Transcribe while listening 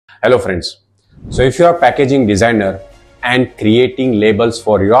Hello friends. So if you are a packaging designer and creating labels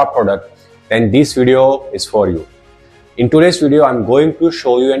for your product, then this video is for you. In today's video, I'm going to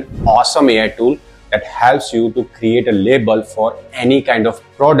show you an awesome AI tool that helps you to create a label for any kind of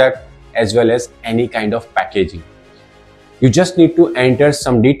product as well as any kind of packaging. You just need to enter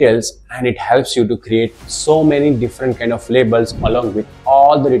some details and it helps you to create so many different kind of labels along with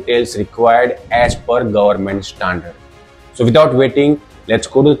all the details required as per government standard. So without waiting, let's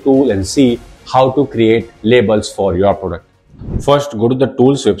go to the tool and see how to create labels for your product. First, go to the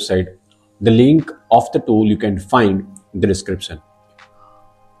tools website. The link of the tool you can find in the description.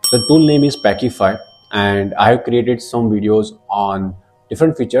 The tool name is Packify and I have created some videos on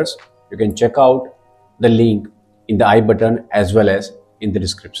different features. You can check out the link in the I button as well as in the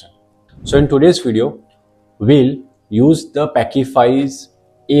description. So in today's video, we'll use the Packify's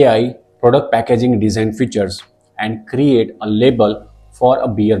AI product packaging design features and create a label for a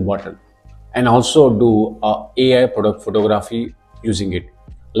beer bottle and also do a AI product photography using it.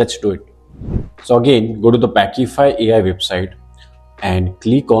 Let's do it. So again, go to the Packify AI website and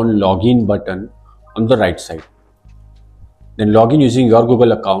click on login button on the right side. Then log in using your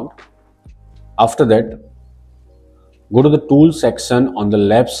Google account. After that, go to the tool section on the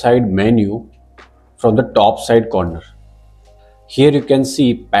left side menu from the top side corner. Here you can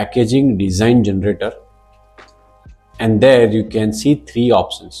see packaging design generator. And there you can see three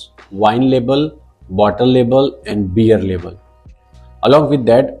options: wine label, bottle label and beer label. Along with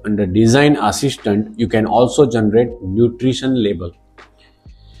that, under design assistant, you can also generate nutrition label.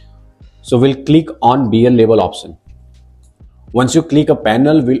 So we'll click on beer label option. Once you click, a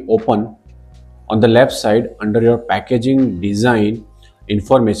panel will open. On the left side under your packaging design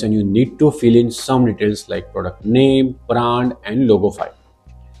information, you need to fill in some details like product name, brand and logo file.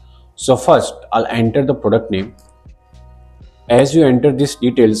 So first I'll enter the product name. As you enter these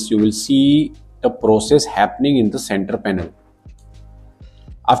details, you will see the process happening in the center panel.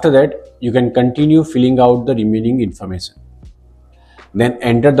 After that, you can continue filling out the remaining information. Then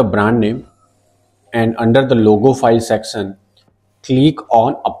enter the brand name and under the logo file section, click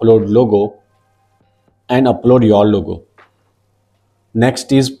on upload logo and upload your logo.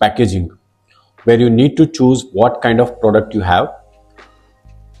 Next is packaging, where you need to choose what kind of product you have.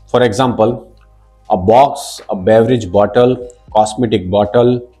 For example, a box, a beverage bottle, cosmetic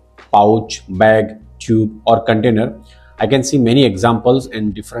bottle, pouch, bag, tube or container. I can see many examples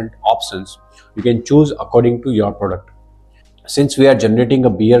and different options. You can choose according to your product. Since we are generating a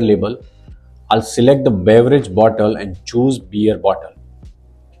beer label, I'll select the beverage bottle and choose beer bottle.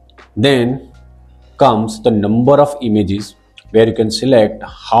 Then comes the number of images, where you can select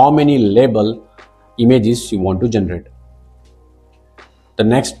how many label images you want to generate. The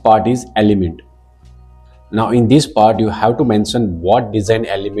next part is element. Now in this part, you have to mention what design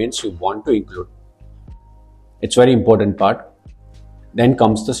elements you want to include. It's very important part. Then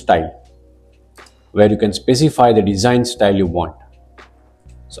comes the style, where you can specify the design style you want.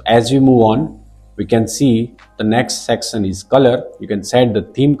 So as we move on, we can see the next section is color. You can set the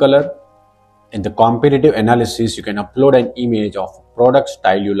theme color. In the competitive analysis, you can upload an image of a product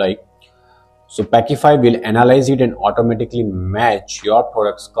style you like. So Packify will analyze it and automatically match your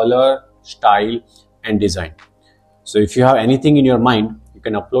product's color, style and design. So if you have anything in your mind, you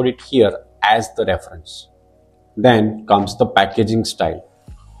can upload it here as the reference. Then comes the packaging style,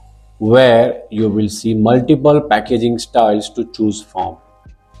 where you will see multiple packaging styles to choose from.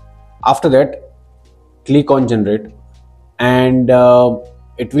 After that, click on generate and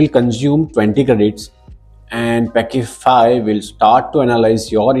it will consume 20 credits and Packify will start to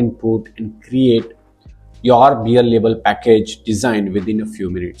analyze your input and create your beer label package design within a few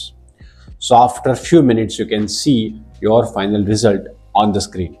minutes. So after a few minutes, you can see your final result on the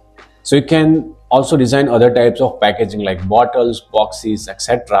screen. So you can also design other types of packaging like bottles, boxes,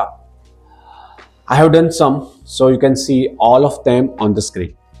 etc. I have done some, so you can see all of them on the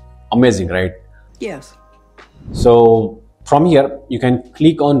screen. Amazing, right? Yes. So from here, you can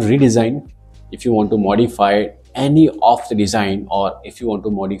click on redesign if you want to modify any of the design or if you want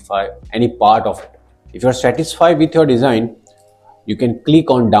to modify any part of it. If you are satisfied with your design, you can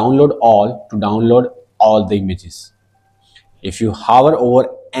click on download all to download all the images. If you hover over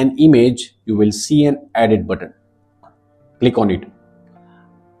an image, you will see an edit button. Click on it.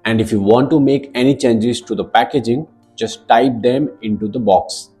 And if you want to make any changes to the packaging, just type them into the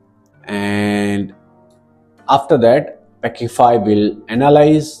box. And after that, Packify will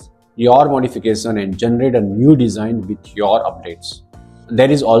analyze your modification and generate a new design with your updates. There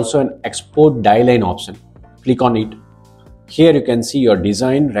is also an export die line option. Click on it. Here you can see your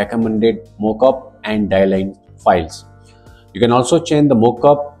design, recommended mockup and die line files. You can also change the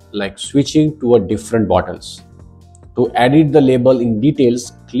mockup like switching to a different bottles. To edit the label in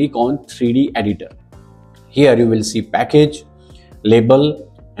details, click on 3D editor. Here you will see package,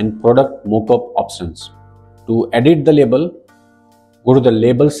 label and product mockup options. To edit the label, go to the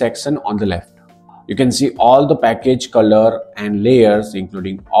label section on the left. You can see all the package color and layers,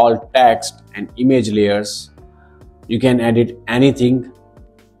 including all text and image layers. You can edit anything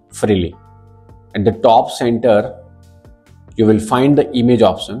freely. At the top center, you will find the image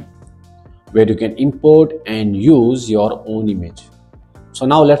option where you can import and use your own image. So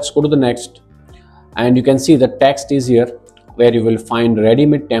now let's go to the next, and you can see the text is here where you will find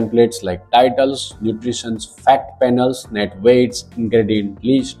ready-made templates like titles, nutrition, fact panels, net weights, ingredient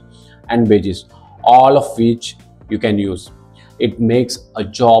list and pages, all of which you can use. It makes a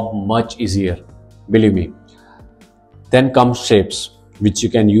job much easier, believe me. Then comes shapes, which you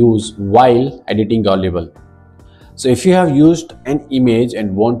can use while editing your label. So if you have used an image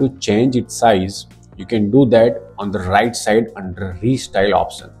and want to change its size, you can do that on the right side under Restyle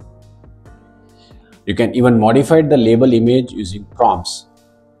option. You can even modify the label image using prompts.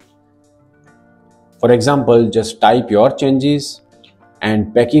 For example, just type your changes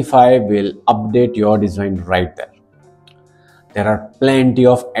and Packify will update your design right there. There are plenty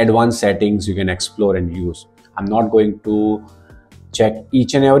of advanced settings you can explore and use. I'm not going to check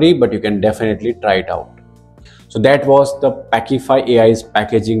each and every, but you can definitely try it out. So that was the Packify AI's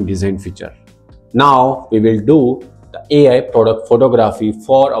packaging design feature. Now we will do the AI product photography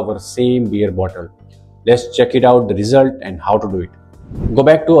for our same beer bottle. Let's check it out, the result and how to do it. Go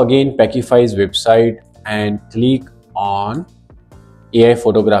back to again Packify's website and click on AI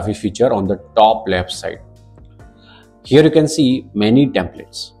photography feature on the top left side. Here you can see many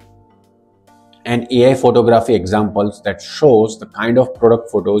templates and AI photography examples that shows the kind of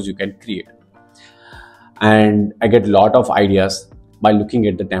product photos you can create. And I get a lot of ideas by looking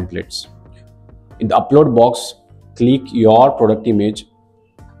at the templates. In the upload box, click your product image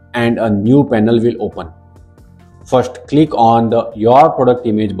and a new panel will open. First, click on the your product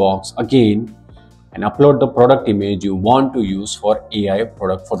image box again and upload the product image you want to use for AI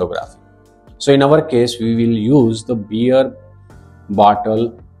product photography. So in our case, we will use the beer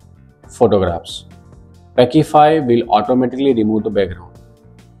bottle photographs. Packify will automatically remove the background.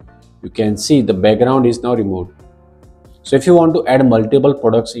 You can see the background is now removed. So if you want to add multiple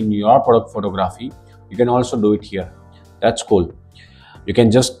products in your product photography, you can also do it here. That's cool. You can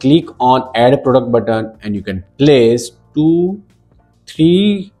just click on add product button and you can place 2,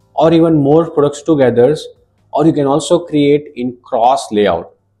 3 or even more products together, or you can also create in cross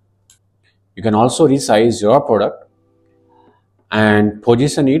layout. You can also resize your product and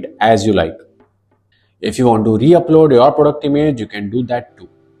position it as you like. If you want to re-upload your product image, you can do that too.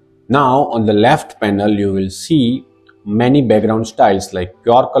 Now on the left panel, you will see many background styles like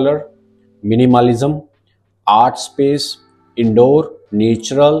pure color, minimalism, art space, indoor,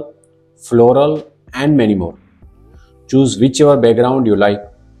 natural, floral and many more. Choose whichever background you like.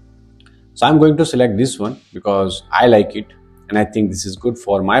 So I'm going to select this one because I like it and I think this is good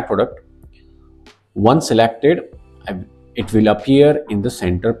for my product. Once selected, it will appear in the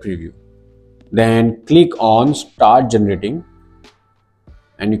center preview. Then click on start generating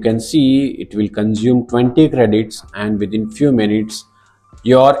and you can see it will consume 20 credits and within few minutes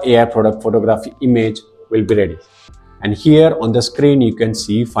your AI product photography image will be ready. And here on the screen you can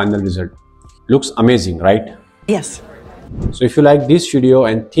see final result. Looks amazing, right? Yes. So if you like this video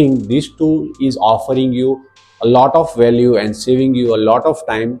and think this tool is offering you a lot of value and saving you a lot of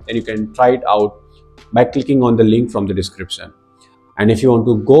time, then you can try it out by clicking on the link from the description. And if you want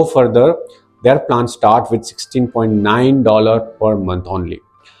to go further, their plans start with $16.9 per month only.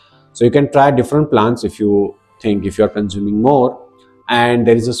 So you can try different plans if you think if you are consuming more, and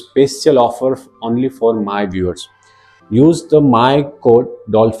there is a special offer only for my viewers. Use the my code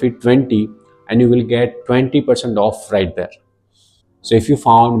DOLFIT20 and you will get 20% off right there. So if you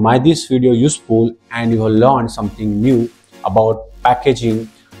found this video useful and you have learned something new about packaging,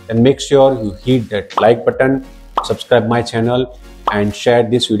 then make sure you hit that like button, subscribe my channel and share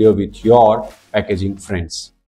this video with your packaging friends.